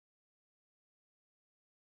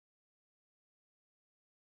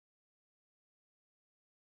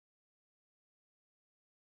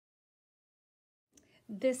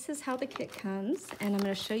This is how the kit comes, and I'm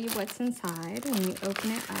going to show you what's inside when you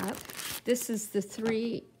open it up. This is the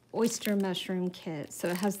 3 oyster mushroom kit. So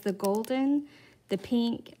it has the golden, the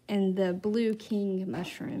pink, and the blue king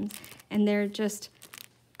mushrooms. And they're just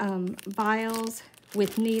vials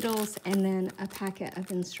with needles and then a packet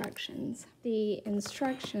of instructions. The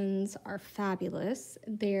instructions are fabulous.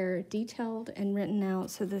 They're detailed and written out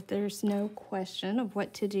so that there's no question of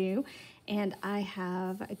what to do. And I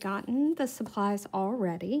have gotten the supplies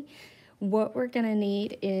already. What we're gonna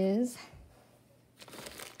need is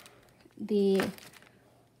the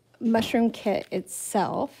mushroom kit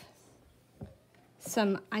itself,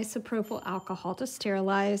 some isopropyl alcohol to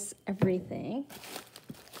sterilize everything,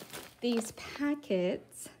 these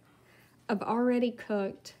packets of already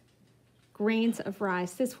cooked grains of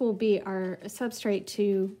rice. This will be our substrate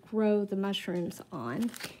to grow the mushrooms on.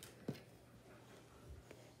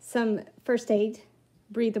 Some first aid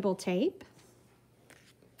breathable tape,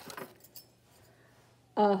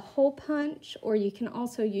 a hole punch, or you can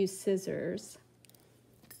also use scissors,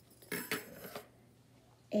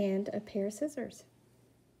 and a pair of scissors.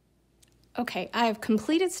 Okay, I have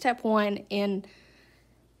completed step 1 in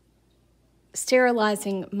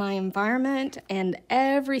sterilizing my environment and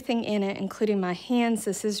everything in it, including my hands,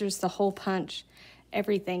 the scissors, the hole punch,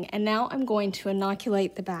 everything. And now I'm going to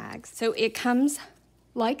inoculate the bags. So it comes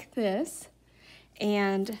like this,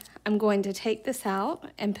 and I'm going to take this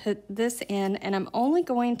out and put this in, and I'm only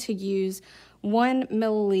going to use 1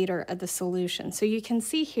 milliliter of the solution. So you can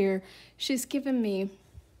see here, she's given me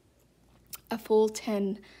a full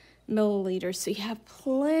 10 milliliters, so you have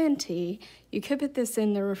plenty. You could put this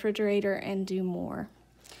in the refrigerator and do more.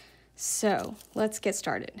 So let's get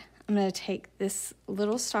started. I'm going to take this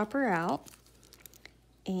little stopper out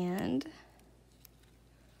and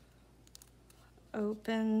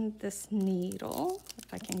open this needle,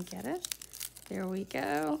 if I can get it. There we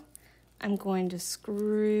go. I'm going to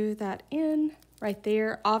screw that in right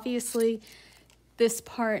there. Obviously, this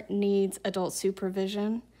part needs adult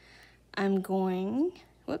supervision. I'm going,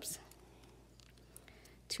 whoops,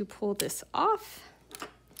 to pull this off,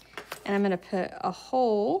 and I'm going to put a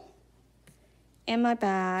hole in my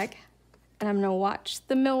bag, and I'm going to watch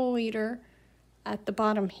the milliliter at the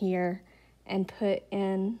bottom here and put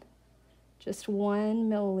in just 1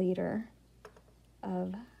 milliliter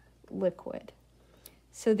of liquid.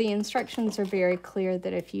 So the instructions are very clear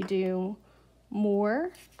that if you do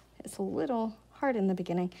more, it's a little hard in the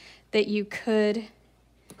beginning, that you could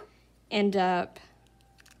end up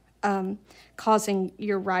causing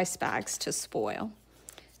your rice bags to spoil.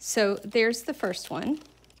 So there's the first one.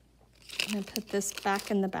 I'm going to put this back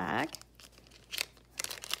in the bag.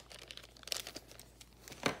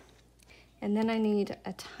 And then I need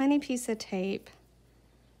a tiny piece of tape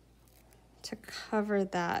to cover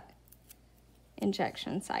that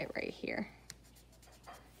injection site right here,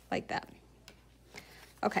 like that.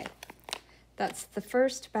 Okay, that's the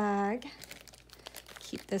first bag.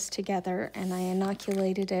 Keep this together, and I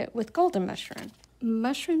inoculated it with golden mushroom.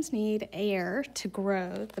 Mushrooms need air to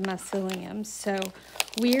grow the mycelium, so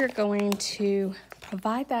we're going to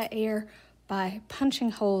provide that air by punching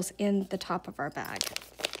holes in the top of our bag.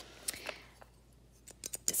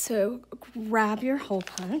 So grab your hole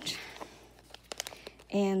punch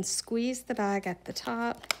and squeeze the bag at the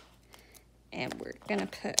top, and we're gonna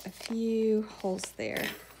put a few holes there.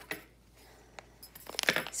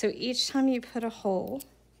 So each time you put a hole,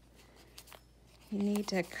 you need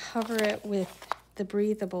to cover it with the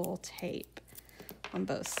breathable tape on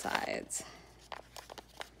both sides.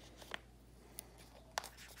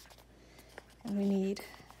 And we need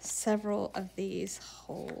several of these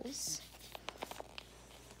holes.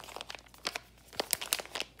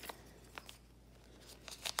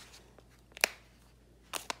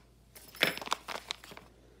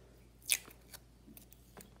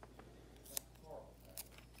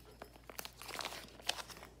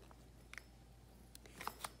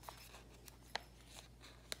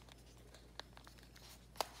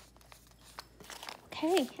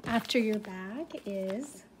 Okay, after your bag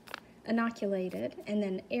is inoculated and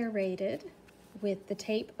then aerated with the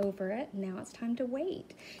tape over it, now it's time to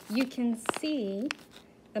wait. You can see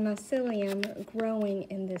the mycelium growing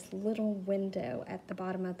in this little window at the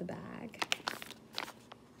bottom of the bag.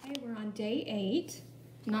 Okay, we're on day 8,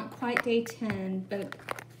 not quite day 10, but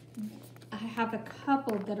I have a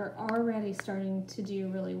couple that are already starting to do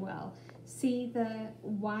really well. See the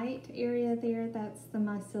white area there? That's the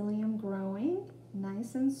mycelium growing.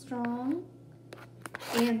 Nice and strong,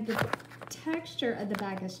 and the texture of the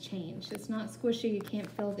bag has changed. It's not squishy. You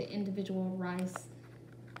can't feel the individual rice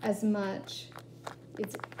as much.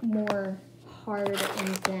 It's more hard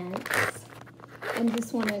and dense. And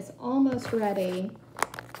this one is almost ready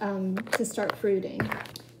to start fruiting.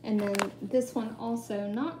 And then this one also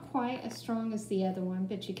not quite as strong as the other one,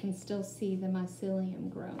 but you can still see the mycelium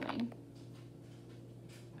growing.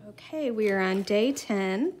 Okay, we are on day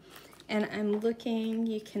 10, and I'm looking,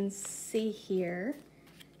 you can see here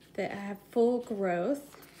that I have full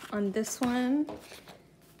growth on this one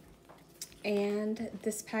and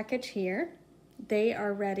this package here. They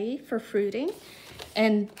are ready for fruiting.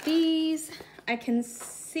 And these, I can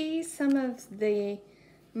see some of the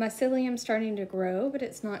mycelium starting to grow, but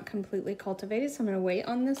it's not completely cultivated, so I'm gonna wait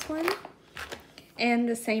on this one. And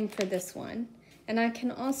the same for this one. And I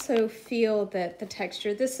can also feel that the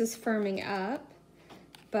texture, this is firming up,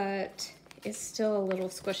 but it's still a little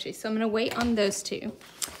squishy. So I'm gonna wait on those two.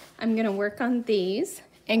 I'm gonna work on these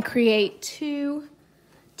and create two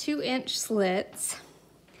 2-inch slits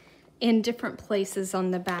in different places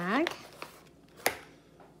on the bag.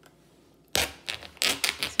 So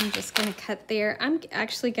I'm just gonna cut there. I'm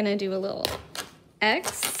actually gonna do a little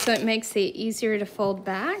X so it makes it easier to fold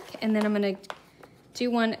back. And then I'm gonna do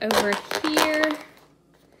one over here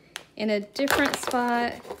in a different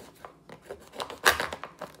spot.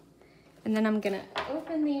 And then I'm gonna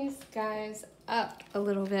open these guys up a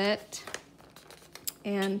little bit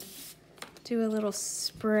and do a little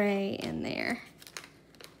spray in there.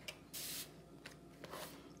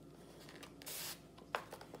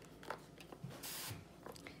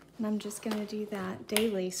 And I'm just gonna do that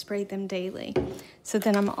daily, spray them daily. So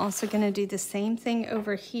then I'm also gonna do the same thing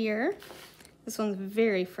over here. This one's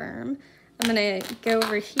very firm. I'm gonna go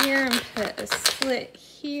over here and put a slit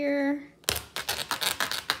here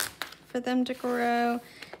for them to grow.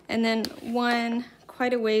 And then one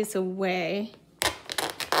quite a ways away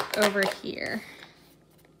over here.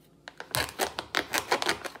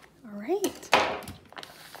 All right,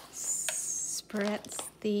 spritz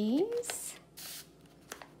these.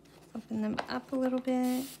 Open them up a little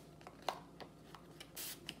bit.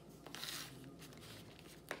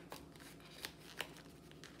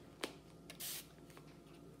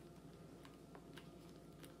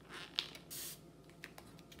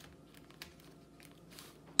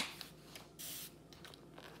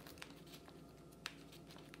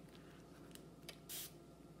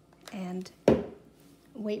 And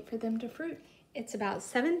wait for them to fruit. It's about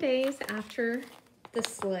 7 days after the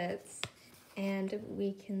slits, and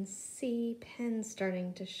we can see pens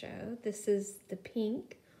starting to show. This is the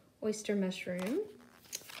pink oyster mushroom,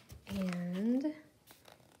 and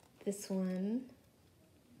this one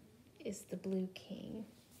is the blue king.